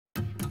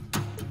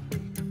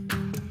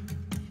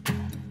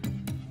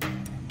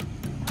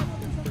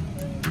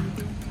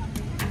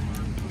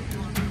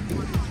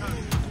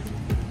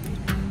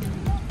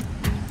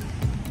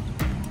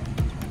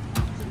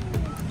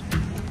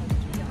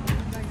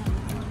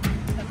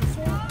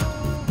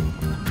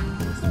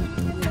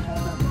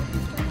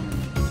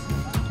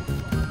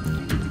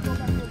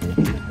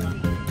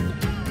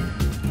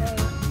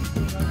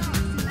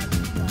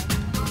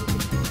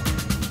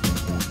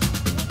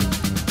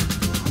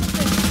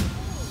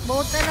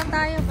Boat na lang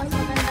tayo. Mas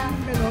maganda.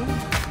 Ganun?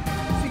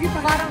 Sige pa.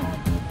 Parang,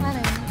 ano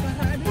yun?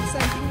 Ano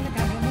exciting na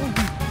nagkaganon?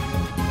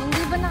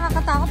 Hindi ba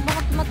nakakatakot?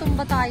 Bakit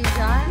matumba tayo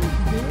dyan?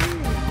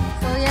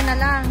 So, yan na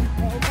lang.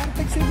 Oo, parang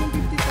tag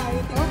 750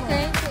 tayo.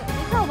 Okay.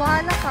 Ikaw,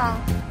 bahala ka.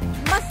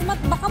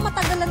 Baka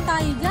matagalan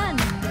tayo dyan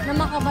na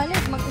makabalik.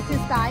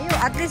 Mag-assist tayo.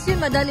 At least yun,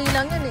 madali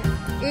lang yun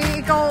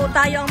eh. Ikaw,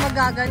 tayo ang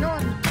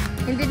magaganon.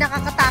 Hindi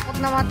nakakatakot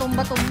na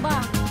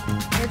matumba-tumba.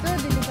 Ito,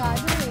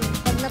 delikado eh.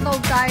 Pag natawag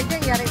tayo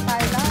dyan, yari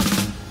tayo lahat.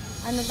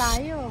 Ano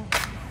tayo?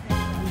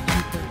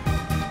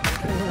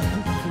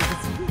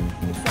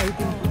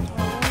 Exciting.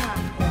 Oo nga.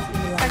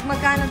 Pag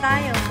magkano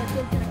tayo?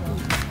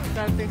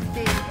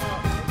 12.50.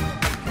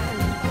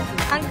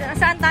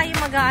 Saan tayo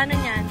mag-ano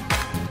niyan?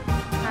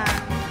 Ha?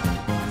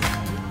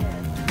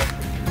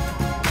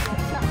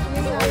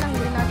 Yun nga lang,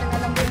 hindi natin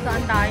alam kung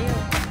saan tayo.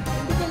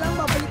 Hindi ko lang,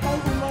 babalik tayo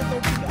sa mga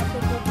 30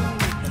 after 40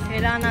 minutes.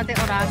 Kailangan natin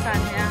orasan.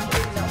 Yan.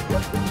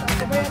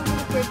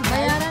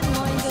 Bayaran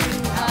mo, hindi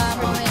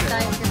mamaya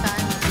tayo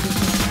kitaan.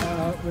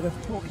 With a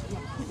talk.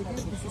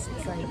 This is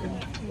exciting.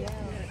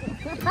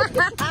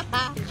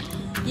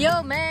 Yo,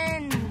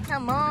 man!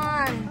 Come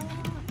on!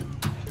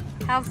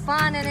 Have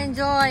fun and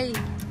enjoy.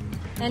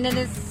 And then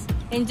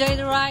enjoy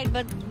the ride,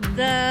 but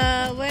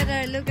the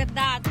weather, look at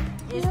that.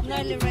 It's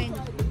nearly rain.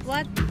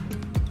 What?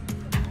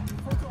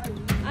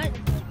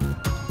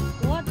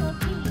 What was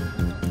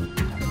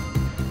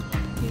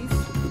keys?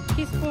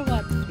 Keys for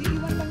what?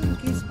 Iiwan lang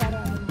yung keys para...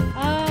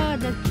 Ah,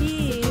 the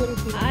keys.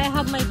 I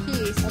have my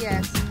keys,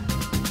 yes.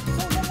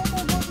 So, the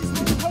motorboat is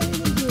how we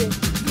will do it.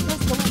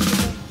 Because the one...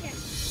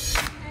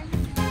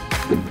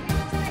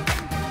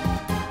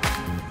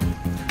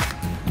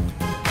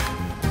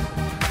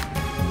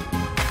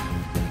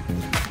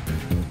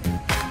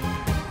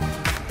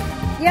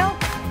 Yo!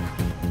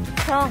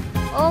 So,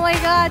 oh my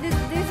god, this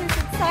is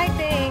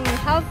exciting.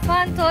 Have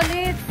fun,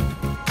 Tolit.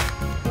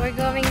 We're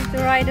going to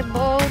ride a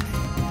boat.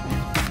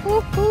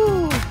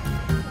 Woohoo!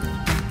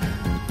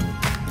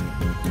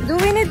 Do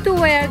we need to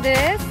wear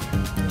this?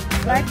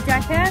 Life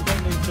jacket?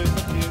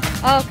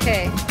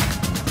 Okay.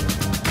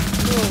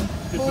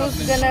 Who's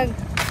gonna...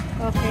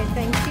 Okay,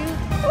 thank you.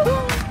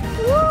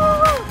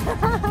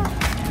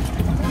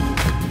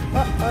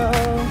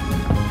 Uh-oh.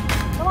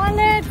 Come on,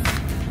 let's...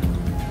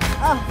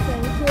 Oh,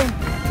 thank you.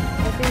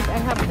 I think I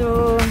have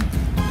to...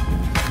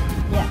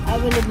 Yeah, I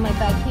will leave my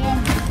bag here.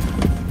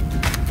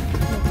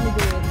 Let me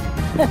do it.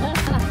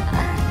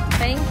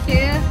 Thank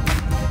you.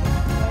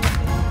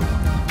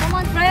 Come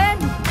on, friend.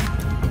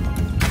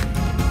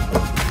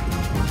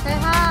 Say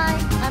hi.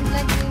 I'm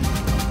vlogging.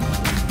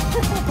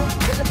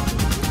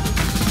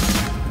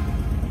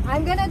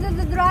 I'm gonna do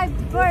the drive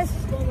first.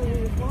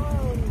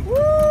 Woo!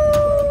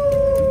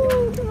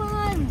 Come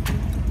on.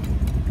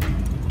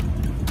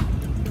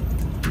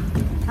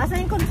 Asa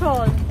yung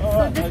control?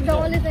 So this is the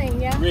only thing,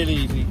 yeah?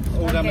 Really easy.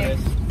 All done with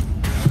this.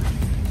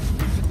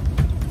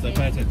 So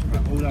pay attention.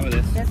 Right, all done with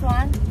this. This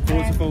one?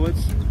 Forwards to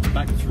forwards,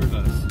 back to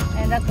reverse.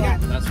 And that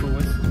one? That's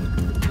forwards.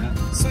 Yeah.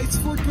 So it's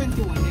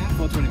 421, yeah?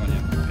 421,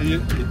 yeah. And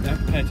you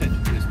pay attention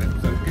to this bit.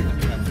 So here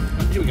we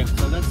go.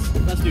 So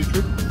that's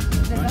neutral.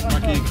 Right,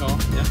 back in your car.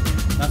 Yeah.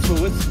 That's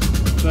forwards.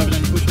 Further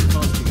down, you push it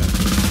fast you go.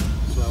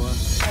 Slower.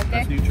 Okay.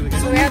 That's neutral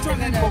again. So we have neutral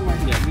to and go. forward.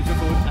 Yeah, neutral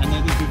forward, and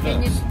then you Can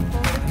you reverse.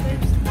 forward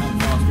first?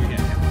 And faster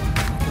again.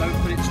 So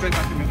put it straight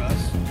back in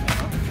reverse.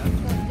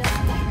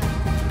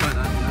 Like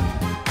that,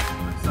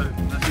 yeah. So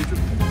that's neutral.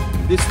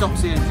 This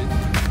stops the engine.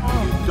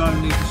 Oh. You don't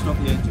need to stop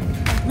the engine.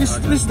 This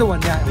is the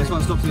one, yeah. This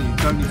one stops it, you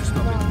don't need to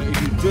stop it. But if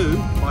you do,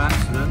 by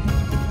accident,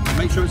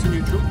 make sure it's in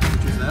neutral,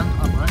 which is there,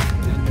 upright,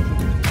 yeah, neutral.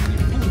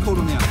 And you pull the cord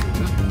on the outboard,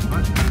 yeah?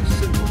 Right?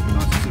 Simple,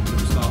 nice and simple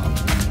to start up.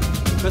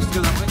 Best to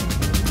go that way.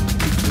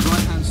 Keep to the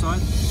right hand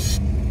side.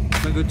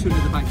 Don't go too near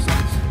the back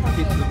sides.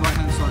 Keep to the right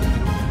hand side in the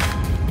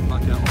middle,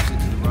 like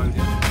opposite to the road,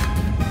 yeah?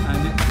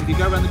 And if you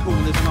go around the corner,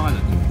 there's an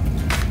island.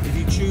 If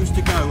you choose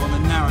to go on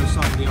the narrow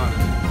side of the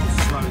island,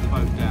 just slow the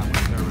boat down when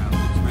you go around.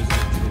 It's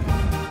residential.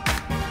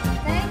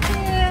 Thank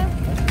you.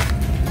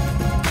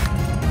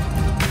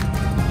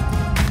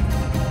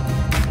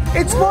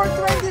 It's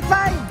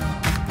 425!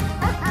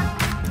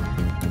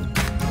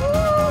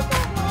 Woo,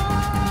 come on.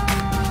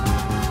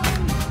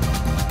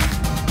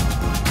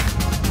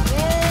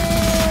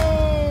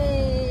 Yay!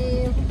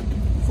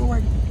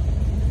 Forward.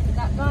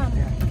 That gone.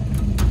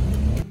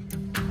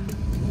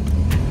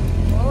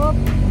 Oh.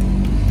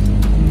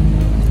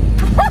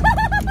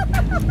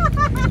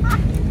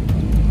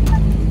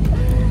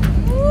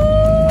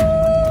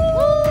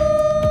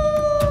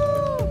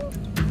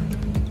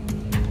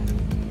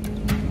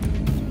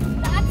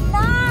 That's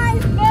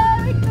nice!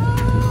 Very good!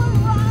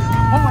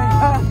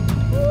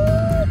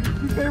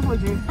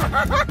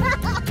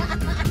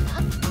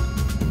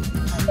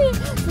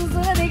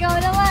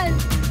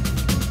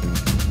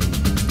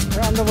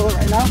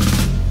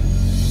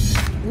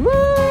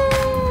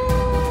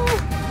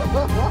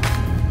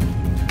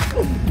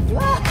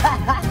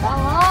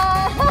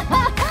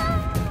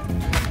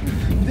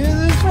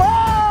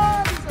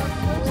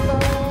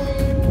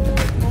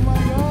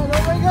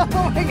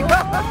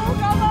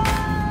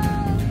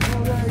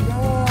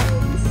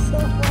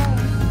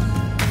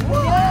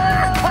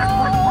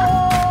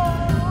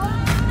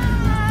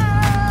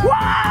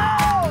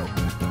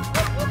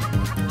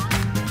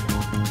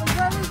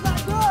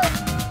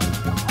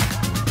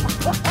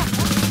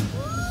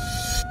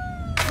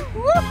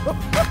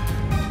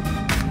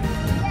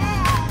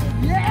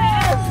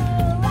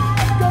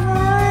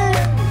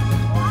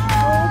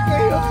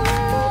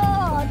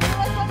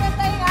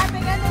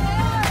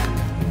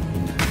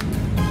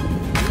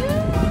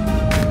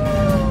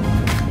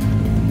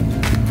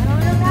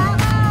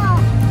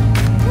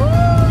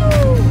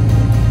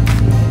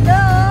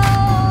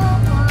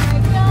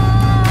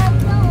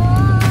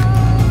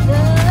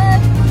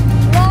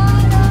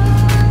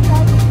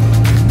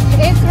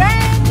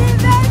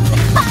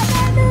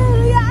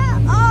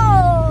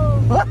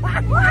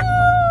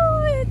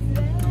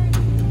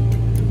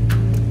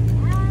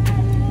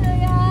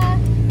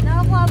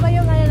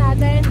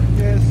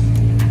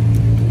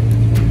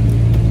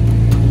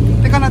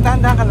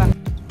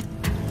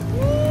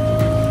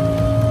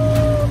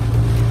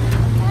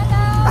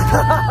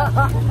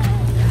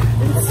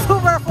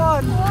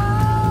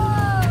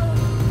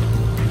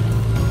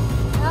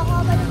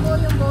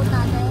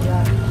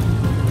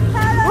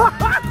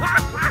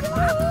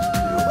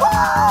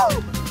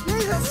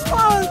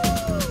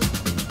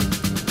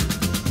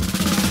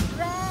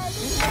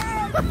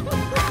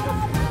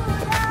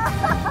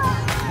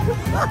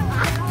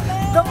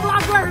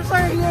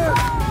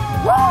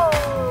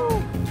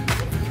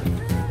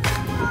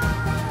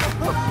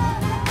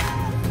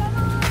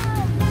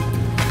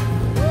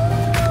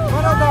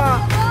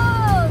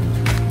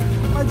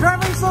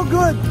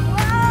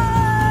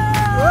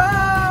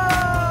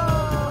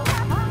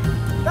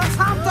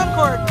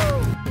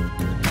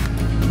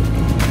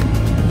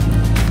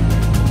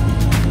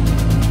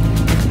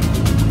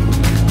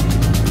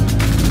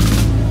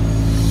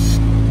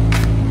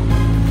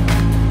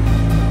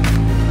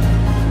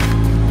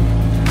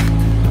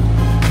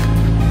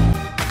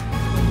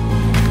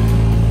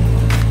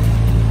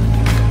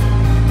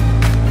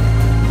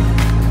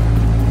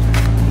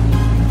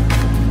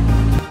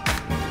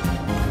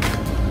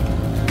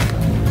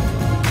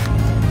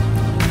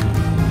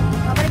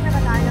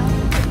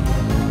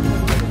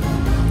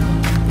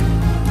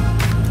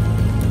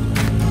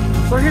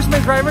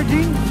 driver,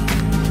 Jean.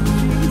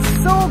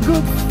 She's so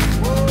good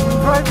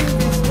driving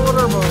this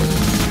motorboat.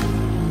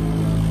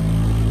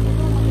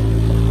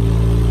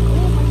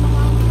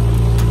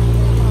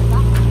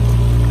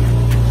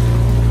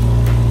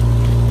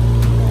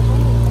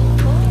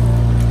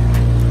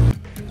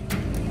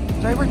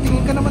 Driver,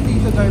 tingin ka naman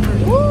dito, driver.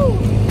 Woo!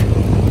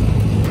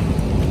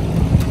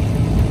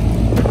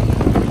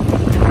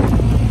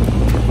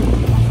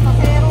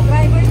 Pasero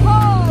drivers ho!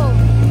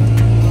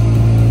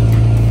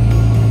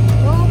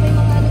 Oh, may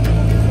mga ano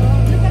dito dito.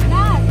 Look at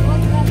that!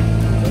 What's that?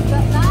 Is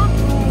that that?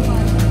 Oh,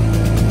 what?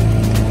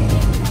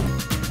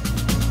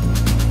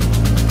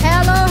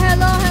 Hello,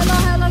 hello, hello,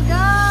 hello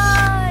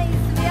guys!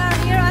 We are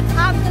here at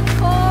Hampton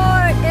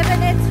Court. Even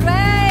it's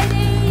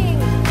raining.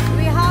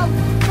 We have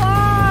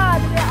fun.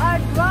 We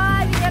are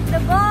driving at the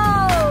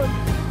boat.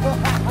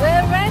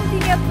 We're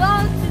renting a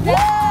boat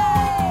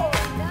today.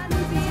 That's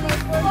really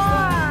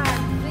fun.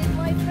 With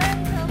my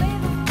friends a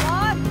little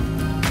fun.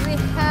 We're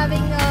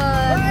having a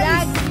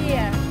flag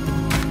here.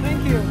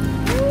 Thank you.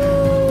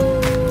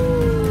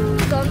 Woo!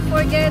 Don't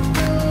forget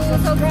to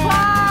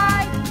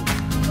subscribe.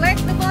 Click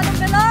the button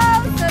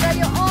below so that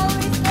you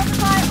always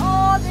notify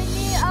all the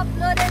new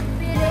uploaded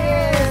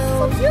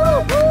videos.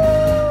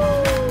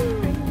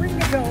 Ring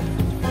the bell.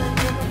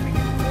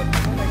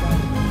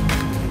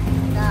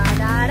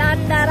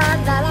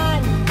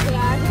 Da-da-dun-da-dun-da-dun. We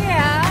are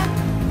here.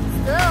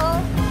 Still.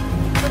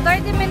 So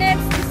 30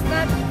 minutes is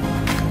not...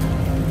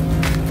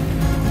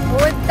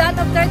 We've done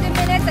of 30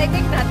 minutes. I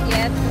think not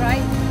yet,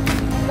 right?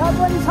 That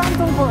one is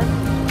Hampton Court.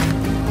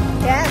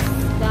 Yes,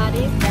 that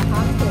is the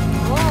Hampton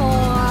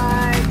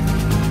Court.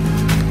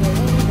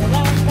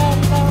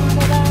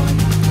 Dun-dun-dun-dun-dun-dun.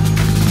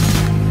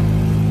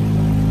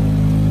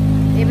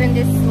 Even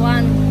this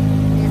one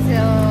is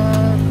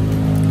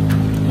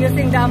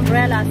using the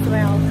umbrella as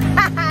well.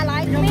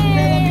 Like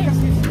me.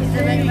 It's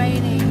very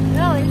raining.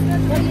 No, it's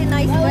not really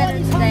nice weather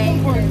today.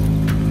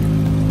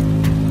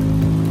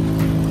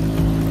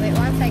 Wait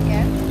 1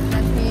 second.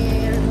 Let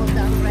me remove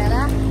the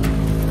umbrella.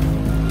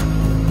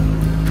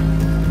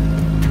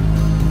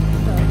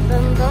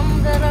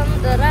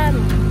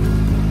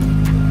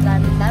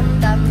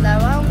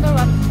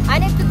 I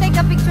need to take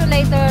a picture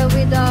later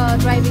with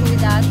driving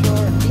with us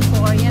or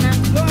before, you know?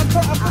 No,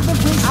 after the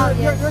break, Oh,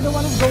 yes. you're the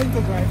one who's going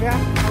to drive, yeah?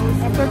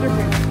 After the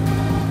break.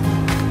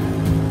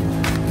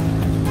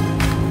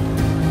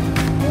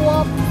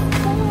 Whoop,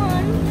 come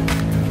on.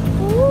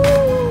 Woo,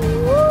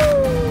 woo,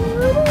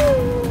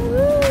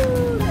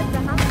 woo. That's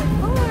the Hampton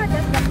Court.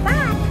 That's the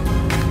back.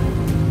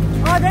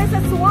 Oh, there's a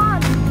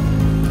swan.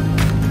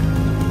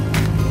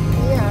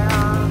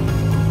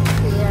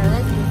 Here,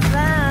 let's be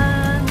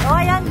fun. Oh,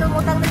 yan.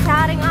 Lumutang na sa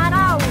haring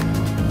araw.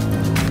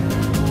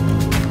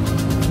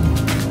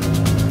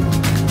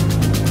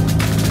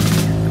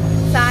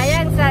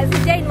 Sayang, si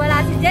Jane.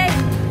 Wala si Jane.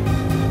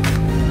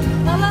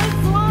 Hello,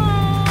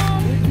 swan.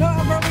 No,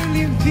 I'm probably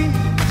leave Jean.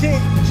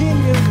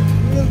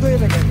 You'll do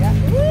it again, yeah?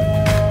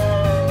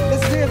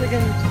 Let's do it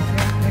again, Jean.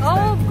 Yeah, next Oh,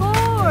 time. of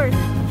course.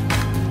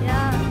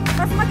 Yeah.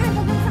 Mas maganda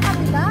dun sa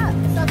kabila.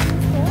 Sa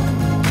Gusto.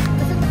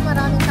 Kasi mas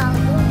maraming tao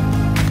dun.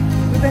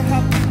 Do they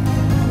have?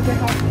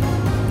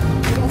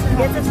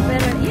 Yes, it's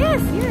better.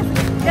 Yes, yes.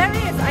 There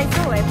is. I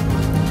saw it.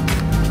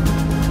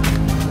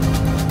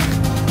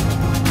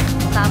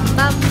 Bam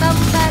bam bam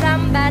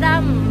badam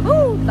badam.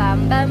 Woo!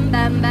 Bam bam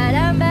bam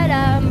badam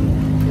badam.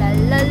 La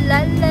la la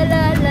la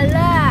la la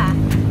la.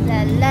 La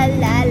la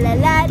la la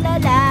la la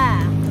la.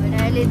 We're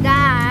nearly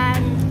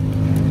done.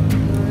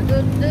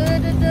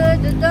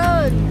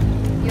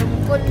 Yung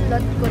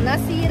kulot ko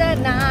nasira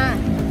na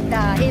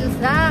dahil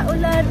sa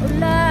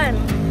ulan-ulan.